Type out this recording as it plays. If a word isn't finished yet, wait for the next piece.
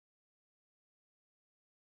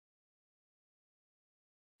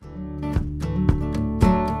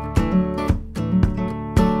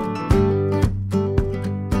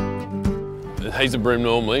He's a bream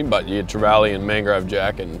normally, but you get trevally and mangrove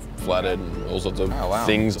jack and flathead and all sorts of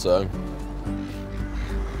things. So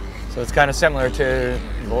it's kind of similar to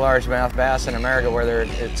the largemouth bass in America, where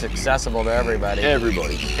it's accessible to everybody.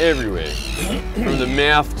 Everybody, everywhere. From the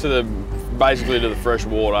mouth to the, basically to the fresh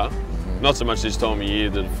water. Not so much this time of year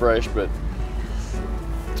that it's fresh, but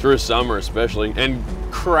through summer especially. And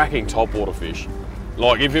cracking topwater fish.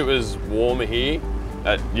 Like if it was warmer here,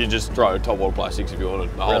 you just throw topwater plastics if you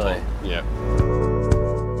wanted the whole time. Yeah.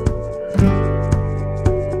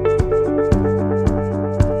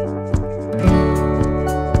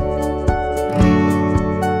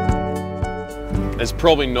 There's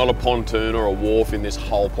probably not a pontoon or a wharf in this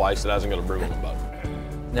whole place that hasn't got a bream on the boat.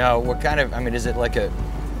 Now, what kind of, I mean, is it like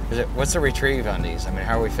what's the retrieve on these? I mean,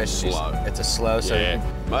 how are we fishing? Slow. It's a slow, so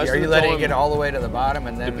Most are you letting it get all the way to the bottom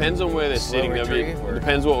and then depends on where they're sitting. Retrieve, it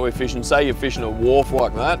depends what we're fishing. Say you're fishing a wharf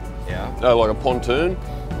like that, like a pontoon,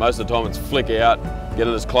 most of the time it's flick out, get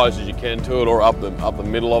it as close as you can to it or up the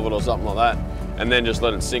middle of it or something like that, and then just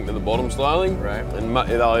let it sink to the bottom slowly. Right. And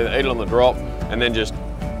they'll either eat it on the drop and then just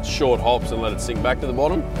short hops and let it sink back to the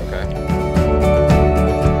bottom. Okay.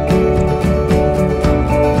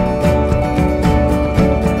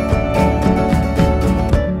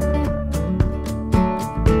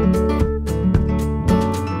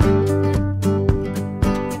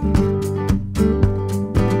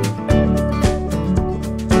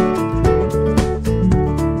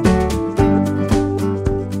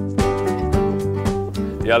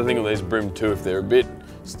 The other thing with these bream too, if they're a bit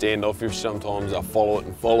standoffish, sometimes they'll follow it,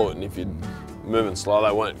 and if you're moving slow,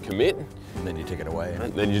 they won't commit. And then you take it away.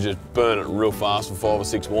 And then you just burn it real fast for 5 or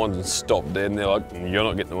 6 winds and stop dead, and they're like, you're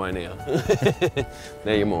not getting away now.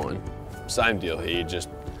 Now you're mine. Same deal here, just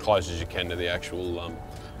close as you can to the actual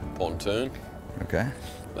pontoon. Okay.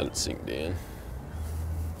 Let it sink down.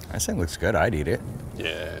 That thing looks good, I'd eat it. Yeah,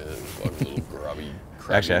 it's like a little grubby.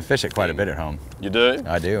 Actually, I fish it quite a bit at home. You do?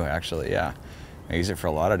 I do, actually, yeah. I use it for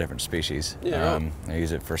a lot of different species. Yeah, right. I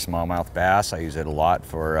use it for smallmouth bass. I use it a lot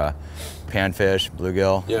for panfish,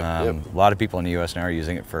 bluegill. A lot of people in the U.S. now are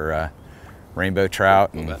using it for rainbow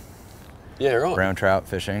trout and brown trout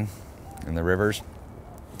fishing in the rivers.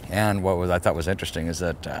 And what I thought was interesting is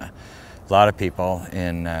that a lot of people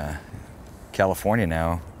in California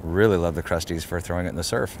now really love the crusties for throwing it in the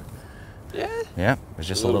surf. Yeah? Yeah, it's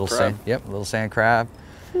just a little sand, a little sand crab.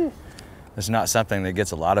 It's not something that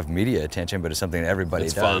gets a lot of media attention, but it's something that everybody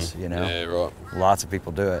does. Fun. You know? Yeah, right. Lots of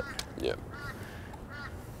people do it. Yep.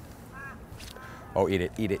 Oh, eat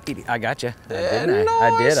it, eat it, eat it. I got you. Yeah, nice.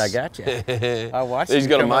 I did, I got you. I watched He's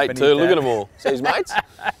got a mate too. Look at them all. See his mates?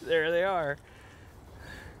 There they are.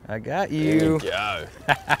 I got you. There you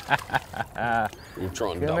go. We'll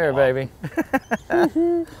try and come here, baby.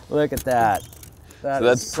 Look at that. So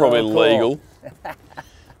that's probably cool. legal.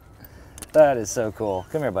 That is so cool.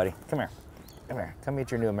 Come here, buddy. Come here. Come here. Come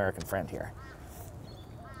meet your new American friend here.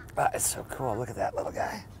 That is so cool. Look at that little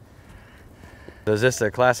guy. So is this a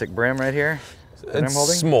classic bream right here? It's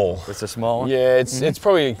small. It's a small one? Yeah, it's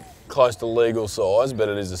probably close to legal size, but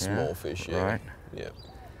it is a small fish, Right. Yeah.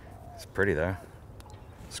 It's pretty though.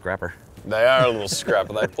 Scrapper. They are a little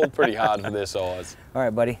scrapper. They pull pretty hard for their size. All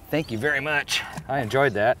right, buddy. Thank you very much. I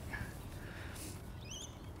enjoyed that.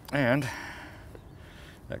 And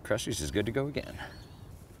that Krusty's is good to go again.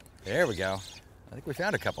 There we go. I think we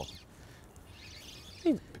found a couple.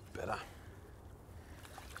 A bit better.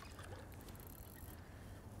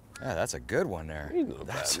 Yeah, that's a good one there.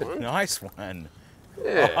 That's a nice one.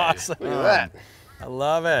 Yeah, awesome. Look at that. I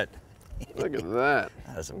love it. Look at that.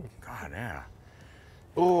 That's a, God, yeah.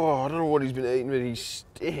 Oh, I don't know what he's been eating, but he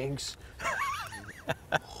stinks.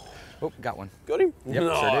 Oh, got one. Got him? Yep,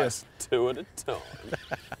 nice. Sure 2 at a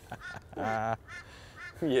time.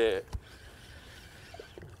 Yeah.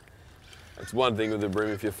 That's one thing with the bream.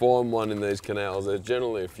 If you find one in these canals, there's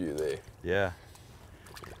generally a few there. Yeah.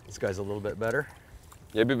 This guy's a little bit better.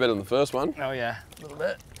 Yeah, a bit better than the first one. Oh yeah, a little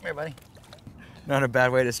bit. Come here, buddy. Not a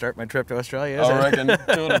bad way to start my trip to Australia, is it? I reckon 2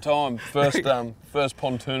 at a time. First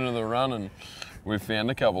pontoon of the run, and we found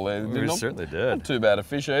a couple there. We certainly did. Not too bad a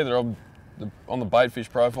fish either. On the bait fish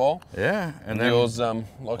profile. Yeah, and then yours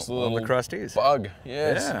likes the little crusties. Bug.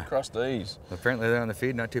 Yes, crusties. Apparently they're on the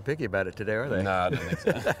feed, not too picky about it today, are they? No, I don't think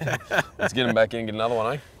so. Let's get them back in and get another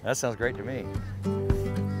one, eh? That sounds great to me.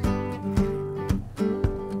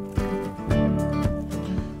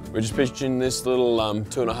 We're just fishing this little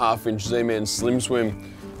 2.5-inch Z-Man Slim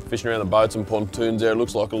Swim, fishing around the boats and pontoons there. It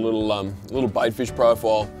looks like a little bait fish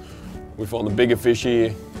profile. We find the bigger fish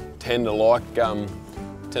here tend to like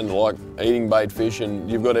eating bait fish, and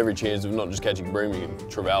you've got every chance of not just catching bream, you can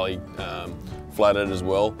trevally, flathead as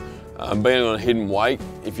well. Being on a hidden weight,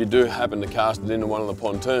 if you do happen to cast it into one of the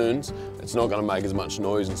pontoons, it's not going to make as much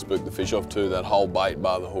noise and spook the fish off too. That whole bait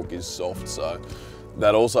bar the hook is soft, so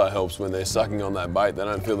that also helps when they're sucking on that bait. They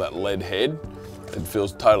don't feel that lead head. It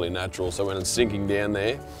feels totally natural, so when it's sinking down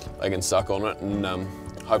there, they can suck on it and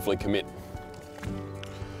hopefully commit.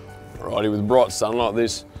 Alrighty, with bright sun like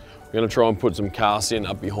this, we're going to try and put some casts in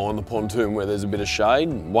up behind the pontoon where there's a bit of shade.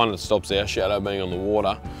 One, it stops our shadow being on the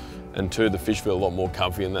water, and two, the fish feel a lot more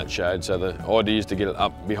comfy in that shade. So the idea is to get it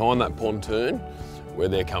up behind that pontoon where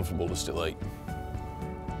they're comfortable to still eat.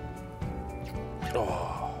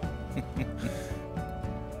 Oh.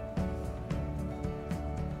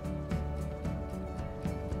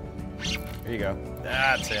 There you go.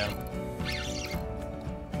 That's him.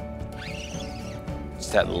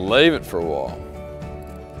 Just had to leave it for a while.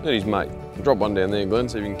 Look at his mate. Drop one down there, Glenn,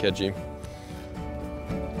 see if you can catch him.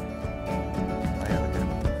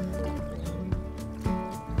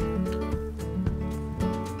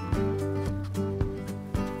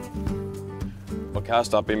 I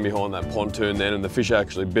cast up in behind that pontoon then, and the fish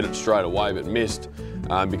actually bit it straight away but missed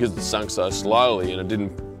because it sunk so slowly and it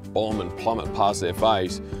didn't bomb and plummet past their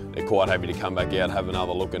face. They're quite happy to come back out, have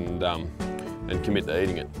another look and commit to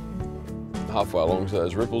eating it. Halfway along to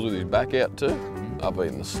those ripples with his back out too. Up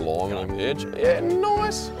eating the slime along the edge. Yeah,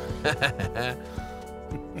 nice.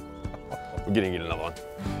 We're gonna get another one.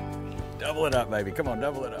 Double it up, baby. Come on,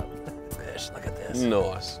 double it up. Fish, look at this.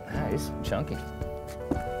 Nice. Nice, chunky.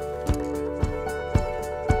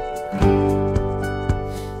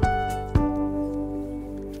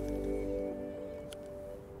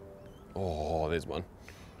 Oh, there's one.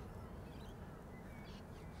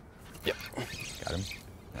 Yep. Got him.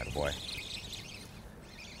 Atta boy.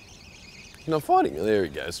 He's not fighting. There he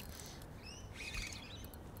goes.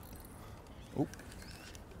 Oop.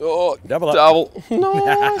 Oh, double up. Double.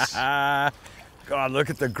 Nice. God, look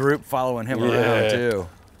at the group following him around too.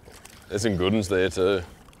 There's some good ones there too.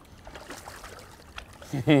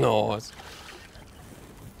 Nice.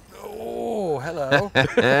 Oh, hello.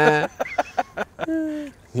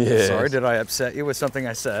 Yeah. Sorry, did I upset you with something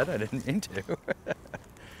I said? I didn't mean to.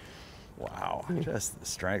 Wow, just the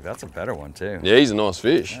strength. That's a better one too. Yeah, he's a nice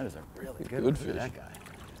fish. That is a really good Good fish. fish. That guy.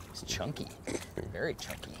 It's chunky. Very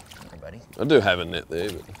chunky, everybody. I do have a net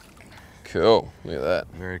there, but cool. Look at that.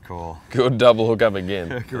 Very cool. Good double hook up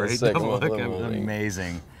again. Great double hook up.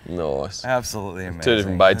 Amazing. Nice. Absolutely amazing. Two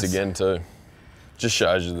different baits again too. Just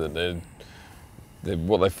shows you that they're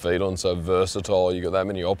what they feed on so versatile. You got that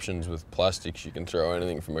many options with plastics. You can throw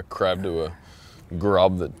anything from a crab to a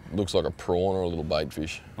grub that looks like a prawn or a little bait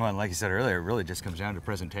fish. Well, and like you said earlier, it really just comes down to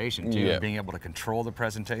presentation too. Yeah. Being able to control the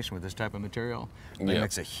presentation with this type of material, that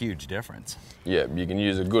makes a huge difference. Yeah, you can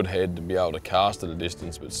use a good head to be able to cast at a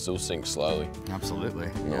distance but still sink slowly. Absolutely.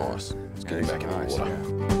 Nice. Let's get him back in the water.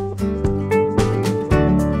 Yeah.